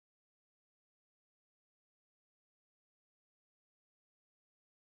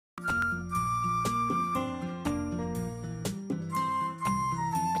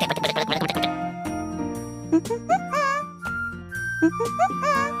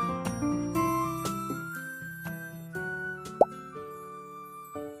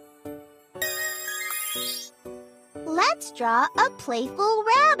Let's draw a playful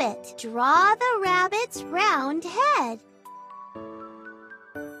rabbit. Draw the rabbit's round head.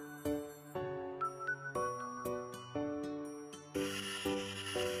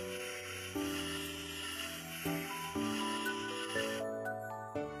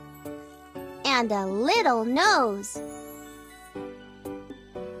 And a little nose.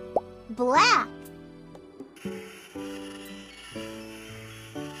 Black.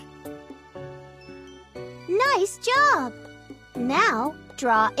 Nice job! Now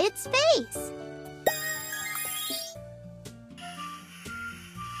draw its face.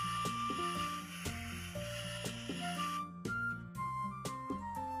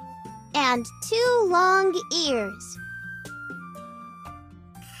 And 2 long ears.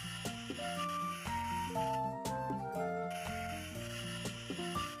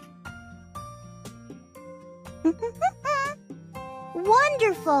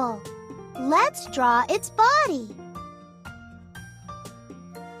 Wonderful! Let's draw its body.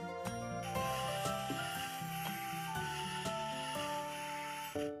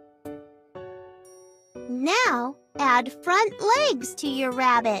 Now add front legs to your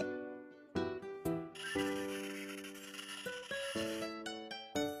rabbit.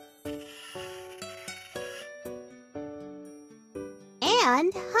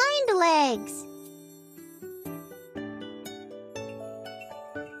 And hind legs.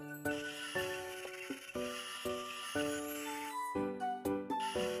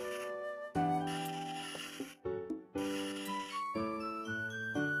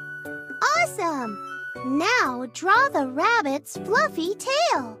 Awesome! Now draw the rabbit's fluffy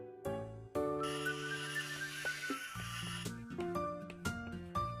tail.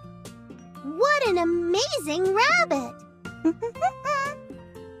 What an amazing rabbit!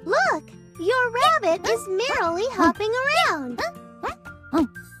 Look, your rabbit is merrily hopping around.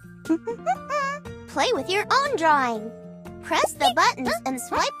 Play with your own drawing. Press the buttons and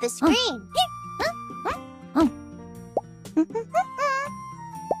swipe the screen.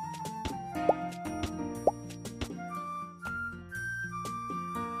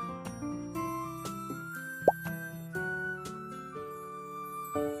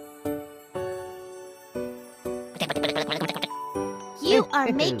 You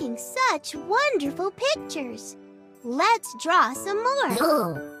are making such wonderful pictures. Let's draw some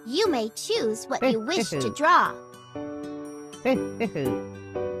more. You may choose what you wish to draw.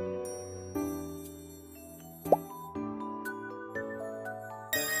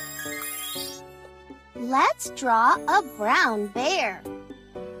 Let's draw a brown bear.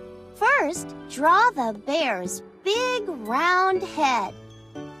 First, draw the bear's big round head.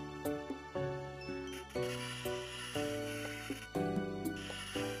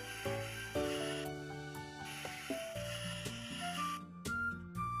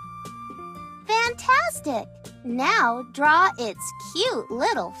 Fantastic! Now draw its cute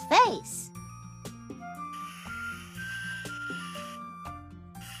little face.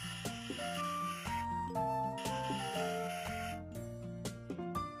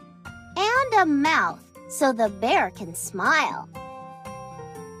 And a mouth so the bear can smile.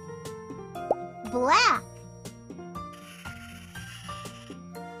 Black.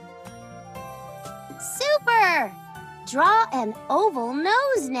 Super! Draw an oval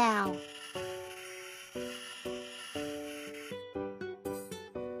nose now.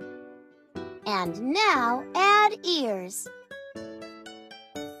 And now add ears.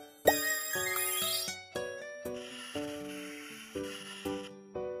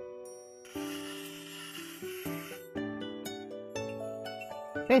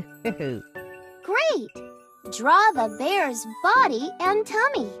 Great! Draw the bear's body and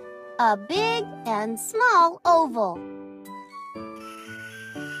tummy, a big and small oval.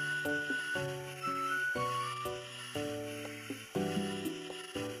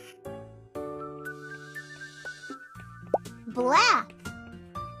 Black.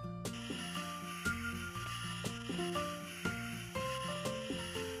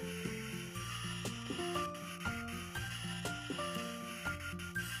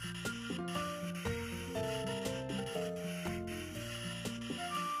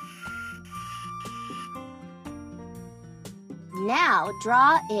 Now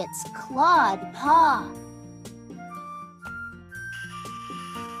draw its clawed paw.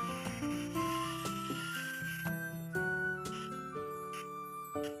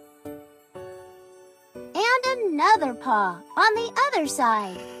 And another paw on the other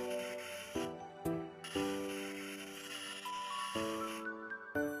side.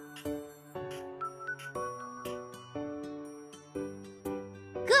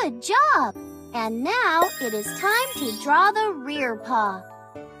 Good job! And now it is time to draw the rear paw.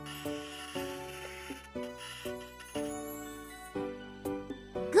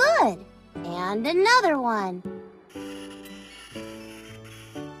 Good! And another one.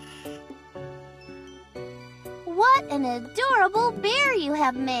 What an adorable bear you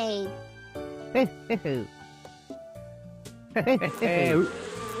have made!